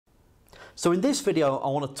So in this video, I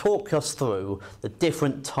want to talk us through the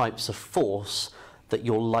different types of force that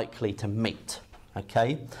you're likely to meet.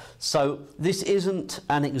 Okay, so this isn't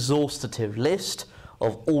an exhaustive list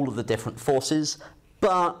of all of the different forces,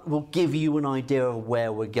 but will give you an idea of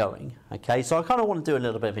where we're going. Okay, so I kind of want to do a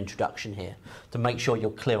little bit of introduction here to make sure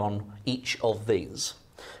you're clear on each of these.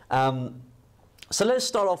 So let's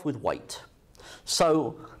start off with weight.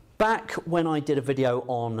 So back when I did a video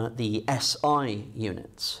on the SI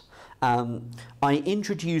units, I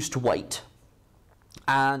introduced weight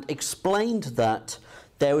and explained that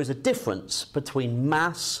there is a difference between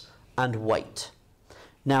mass and weight.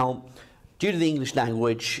 Now, due to the English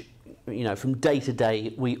language, you know, from day to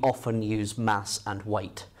day, we often use mass and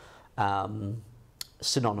weight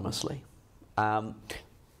synonymously.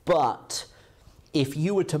 But if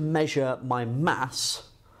you were to measure my mass,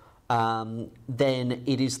 then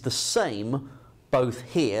it is the same both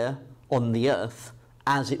here on the Earth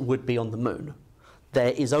as it would be on the Moon.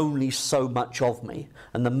 There is only so much of me,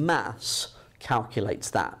 and the mass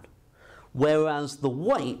calculates that. Whereas the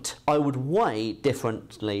weight, I would weigh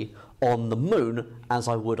differently on the Moon as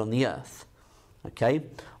I would on the Earth. Okay,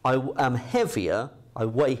 I am heavier, I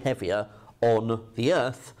weigh heavier on the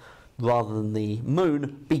Earth rather than the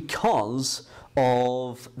Moon because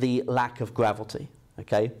of the lack of gravity.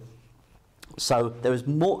 Okay, so there's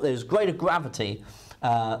greater gravity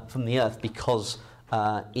from the Earth because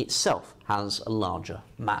itself has a larger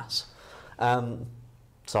mass.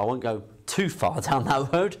 So I won't go too far down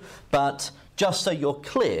that road, but just so you're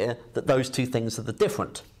clear that those two things are the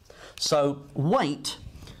different. So weight,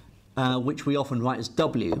 which we often write as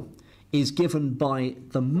W, is given by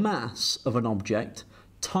the mass of an object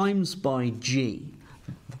times by G,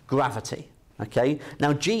 gravity. Okay.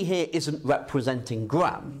 Now G here isn't representing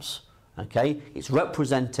grams. Okay, it's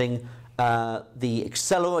representing the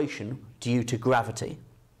acceleration due to gravity.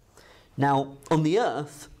 Now on the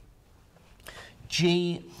Earth,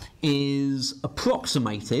 G is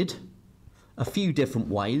approximated a few different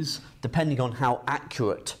ways depending on how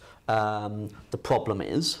accurate the problem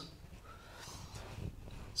is.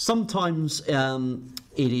 Sometimes it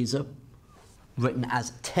is written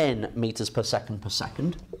as 10 meters per second per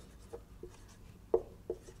second.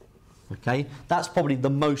 Okay, that's probably the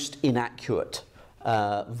most inaccurate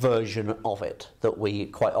version of it that we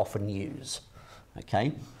quite often use.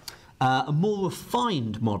 Okay, a more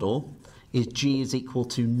refined model is G is equal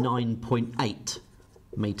to 9.8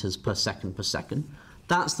 meters per second per second.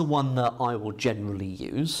 That's the one that I will generally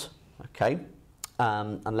use, okay,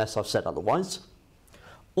 unless I've said otherwise.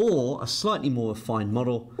 Or a slightly more refined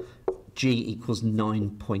model, G equals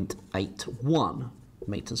 9.81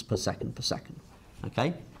 meters per second,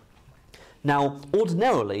 okay. Now,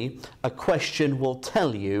 ordinarily, a question will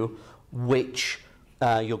tell you which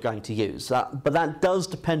you're going to use, but that does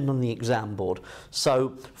depend on the exam board.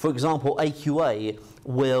 So, for example, AQA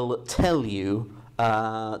will tell you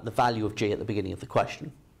the value of G at the beginning of the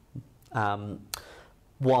question,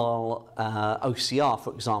 while OCR,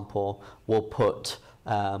 for example, will put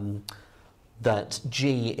that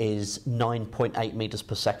G is 9.8 meters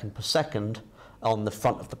per second on the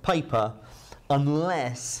front of the paper,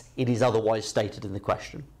 unless it is otherwise stated in the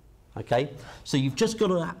question. Okay, so you've just got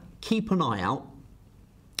to keep an eye out.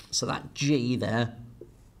 So that G there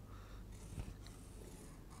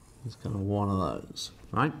is kind of one of those,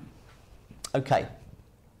 right? Okay,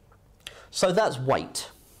 so that's weight.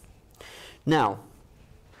 Now,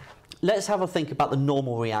 let's have a think about the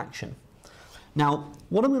normal reaction. Now,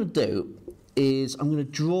 what I'm going to do is I'm going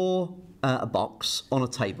to draw a box on a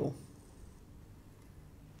table.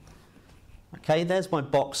 Okay, there's my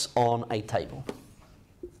box on a table.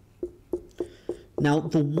 Now,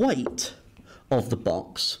 the weight of the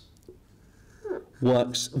box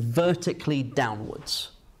works vertically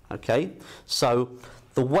downwards. Okay, so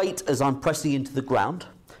the weight as I'm pressing into the ground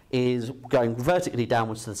is going vertically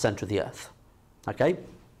downwards to the center of the Earth. Okay,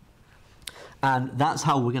 and that's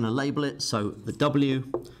how we're going to label it. So the W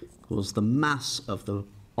equals the mass of the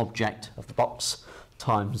object of the box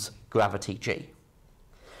times gravity G.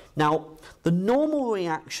 Now, the normal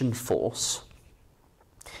reaction force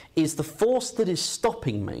is the force that is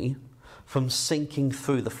stopping me from sinking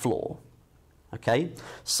through the floor. Okay,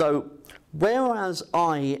 so whereas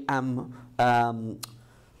I am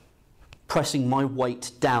pressing my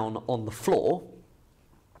weight down on the floor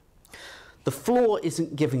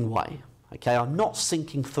isn't giving way. Okay, I'm not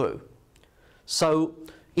sinking through. So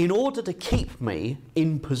in order to keep me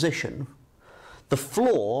in position, the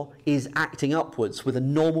floor is acting upwards with a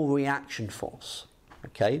normal reaction force,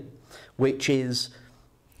 okay, which is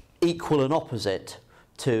equal and opposite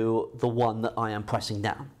to the one that I am pressing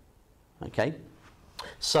down. Okay,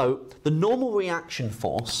 So the normal reaction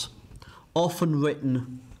force, often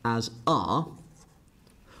written as R,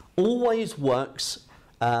 always works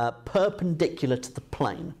perpendicular to the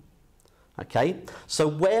plane. Okay, so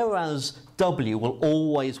whereas W will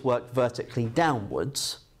always work vertically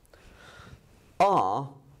downwards, R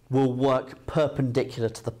will work perpendicular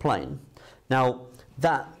to the plane. Now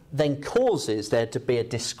that then causes there to be a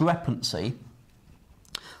discrepancy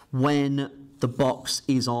when the box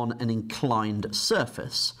is on an inclined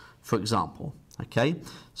surface, for example. Okay,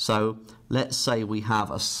 so let's say we have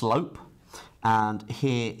a slope and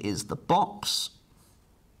here is the box.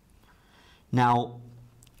 Now,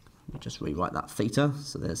 let me just rewrite that theta,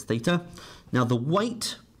 so there's theta. Now the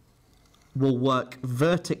weight will work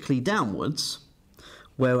vertically downwards,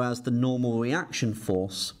 whereas the normal reaction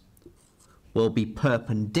force will be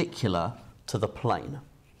perpendicular to the plane.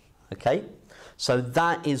 Okay, so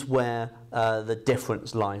that is where the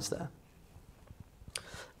difference lies there.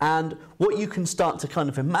 And what you can start to kind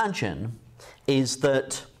of imagine is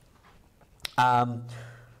that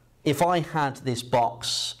if I had this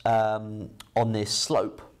box on this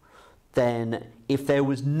slope, then if there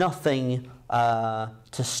was nothing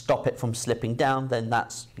to stop it from slipping down, then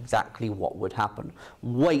that's exactly what would happen.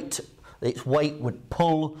 Its weight would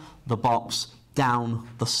pull the box down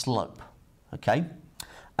the slope, okay?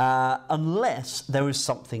 Unless there is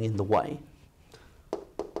something in the way,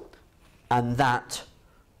 and that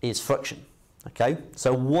is friction, okay?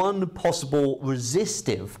 So one possible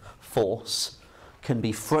resistive force can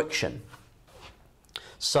be friction.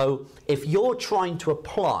 So if you're trying to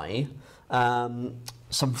apply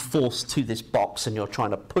some force to this box and you're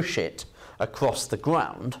trying to push it across the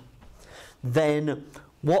ground, then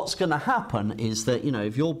what's going to happen is that, you know,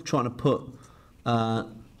 if you're trying to put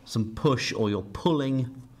some push, or you're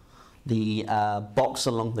pulling the box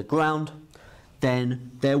along the ground,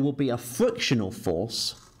 then there will be a frictional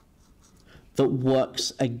force that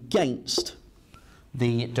works against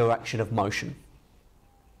the direction of motion.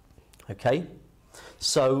 Okay,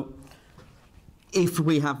 so if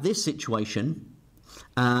we have this situation,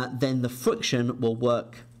 then the friction will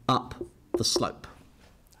work up the slope.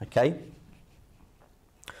 Okay,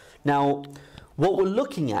 now what we're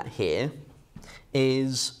looking at here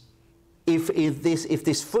is if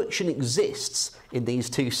this friction exists in these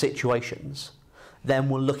two situations, then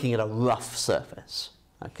we're looking at a rough surface.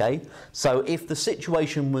 Okay, so if the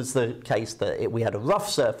situation was the case that we had a rough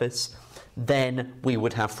surface, then we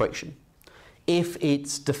would have friction. If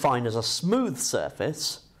it's defined as a smooth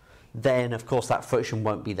surface, then of course that friction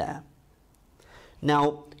won't be there.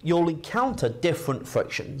 Now you'll encounter different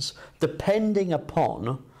frictions depending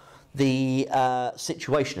upon the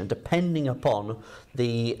situation and depending upon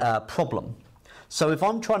the problem. So if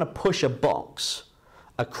I'm trying to push a box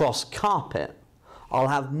across carpet, I'll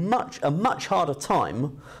have a much harder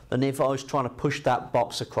time than if I was trying to push that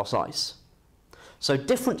box across ice. So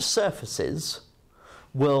different surfaces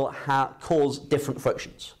will cause different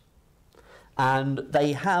frictions, and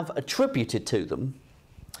they have attributed to them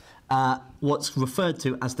what's referred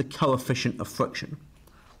to as the coefficient of friction,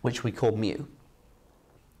 which we call mu.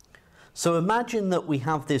 So imagine that we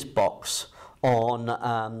have this box on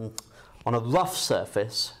a rough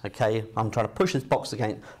surface. Okay, I'm trying to push this box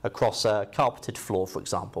across a carpeted floor, for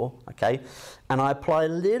example. Okay, and I apply a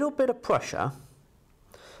little bit of pressure,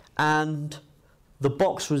 and the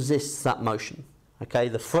box resists that motion. Okay,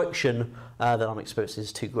 the friction that I'm experiencing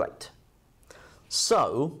is too great.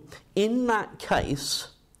 So in that case,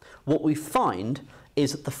 what we find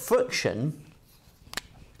is that the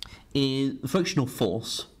frictional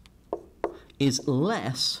force is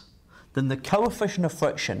less than the coefficient of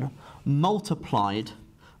friction multiplied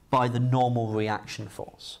by the normal reaction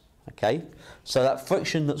force. Okay, so that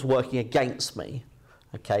friction that's working against me,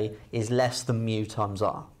 okay, is less than mu times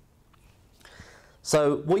r.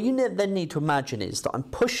 So what you then need to imagine is that I'm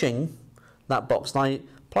pushing that box, and I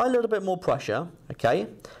apply a little bit more pressure, okay,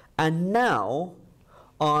 and now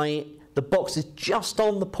the box is just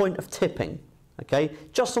on the point of tipping, okay,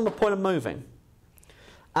 just on the point of moving.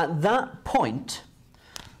 At that point,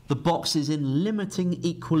 the box is in limiting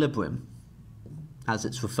equilibrium, as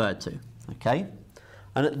it's referred to, okay,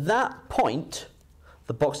 and at that point,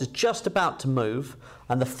 the box is just about to move,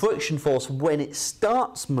 and the friction force when it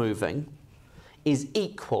starts moving is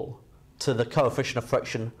equal to the coefficient of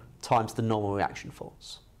friction times the normal reaction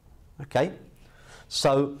force. Okay,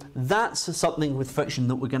 so that's something with friction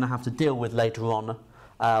that we're going to have to deal with later on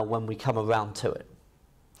when we come around to it.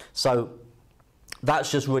 So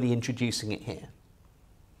that's just really introducing it here.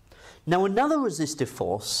 Now another resistive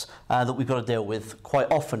force that we've got to deal with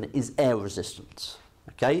quite often is air resistance.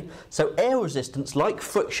 Okay, so air resistance, like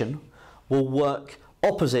friction, will work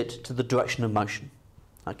opposite to the direction of motion.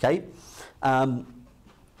 Okay,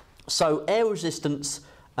 so air resistance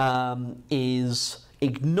is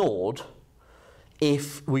ignored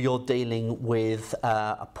if you're dealing with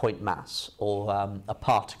a point mass or a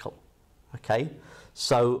particle. Okay,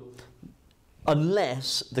 so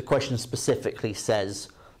unless the question specifically says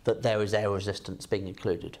that there is air resistance being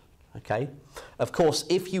included. Okay, of course,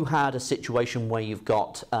 if you had a situation where you've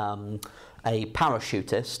got a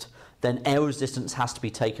parachutist, then air resistance has to be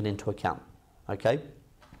taken into account. Okay.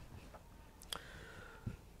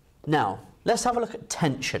 Now, let's have a look at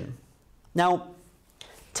tension. Now,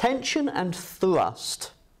 tension and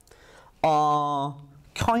thrust are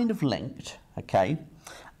kind of linked. Okay.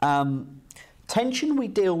 Tension we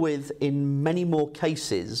deal with in many more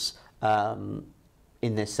cases in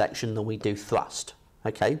this section than we do thrust.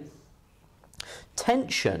 Okay.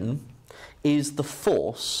 Tension is the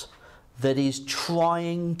force that is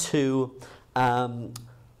trying to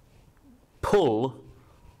pull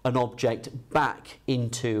an object back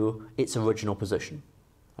into its original position.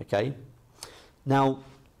 Okay. Now,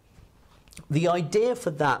 the idea for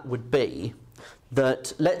that would be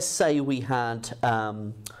that, let's say we had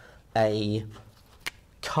a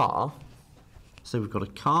car. So we've got a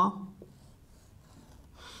car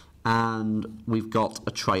and we've got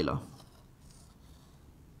a trailer.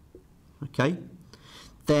 Okay.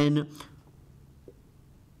 Then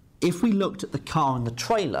if we looked at the car and the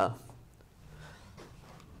trailer,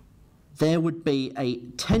 there would be a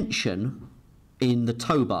tension in the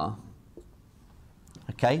tow bar.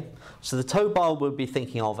 Okay, so the tow bar we'll be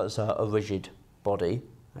thinking of as a rigid body.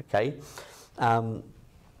 Okay, and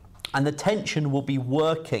the tension will be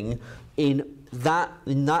working in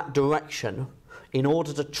that direction in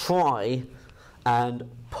order to try and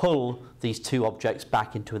pull these two objects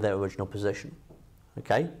back into their original position.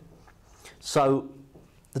 Okay, so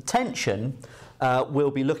the tension we'll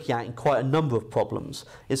be looking at in quite a number of problems.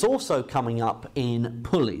 It's also coming up in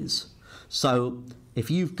pulleys. So if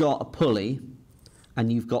you've got a pulley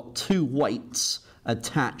and you've got two weights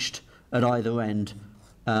attached at either end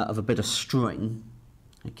of a bit of string,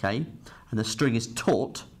 okay, and the string is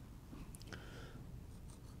taut,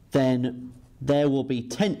 then there will be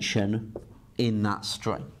tension in that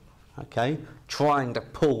string, okay, trying to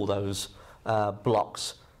pull those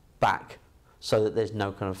blocks back so that there's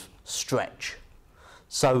no kind of stretch.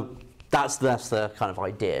 So that's the kind of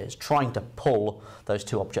idea, is trying to pull those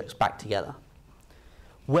two objects back together.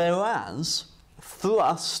 Whereas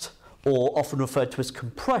thrust, or often referred to as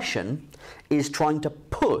compression, is trying to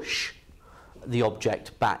push the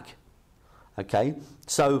object back. Okay,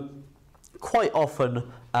 so quite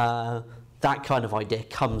often that kind of idea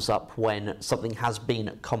comes up when something has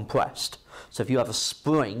been compressed. So if you have a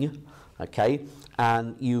spring, okay,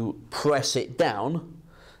 and you press it down,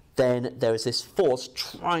 then there is this force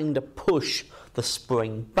trying to push the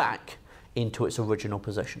spring back into its original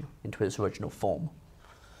position, into its original form.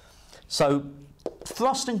 So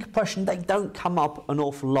thrust and compression, they don't come up an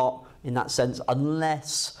awful lot in that sense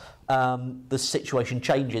unless the situation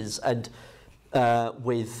changes and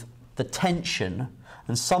with the tension,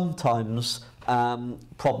 and sometimes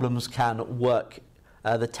problems can work,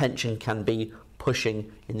 the tension can be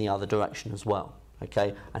pushing in the other direction as well,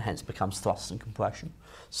 okay, and hence becomes thrust and compression.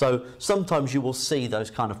 So sometimes you will see those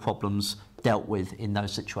kind of problems dealt with in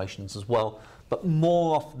those situations as well, but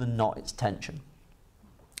more often than not it's tension.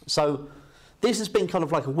 So this has been kind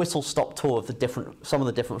of like a whistle-stop tour of some of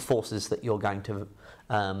the different forces that you're going to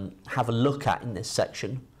have a look at in this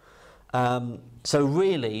section. So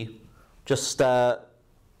really, just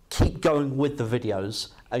keep going with the videos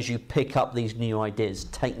as you pick up these new ideas.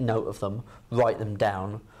 Take note of them, write them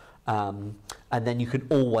down, and then you can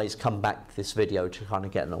always come back to this video to kind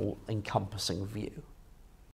of get an all-encompassing view.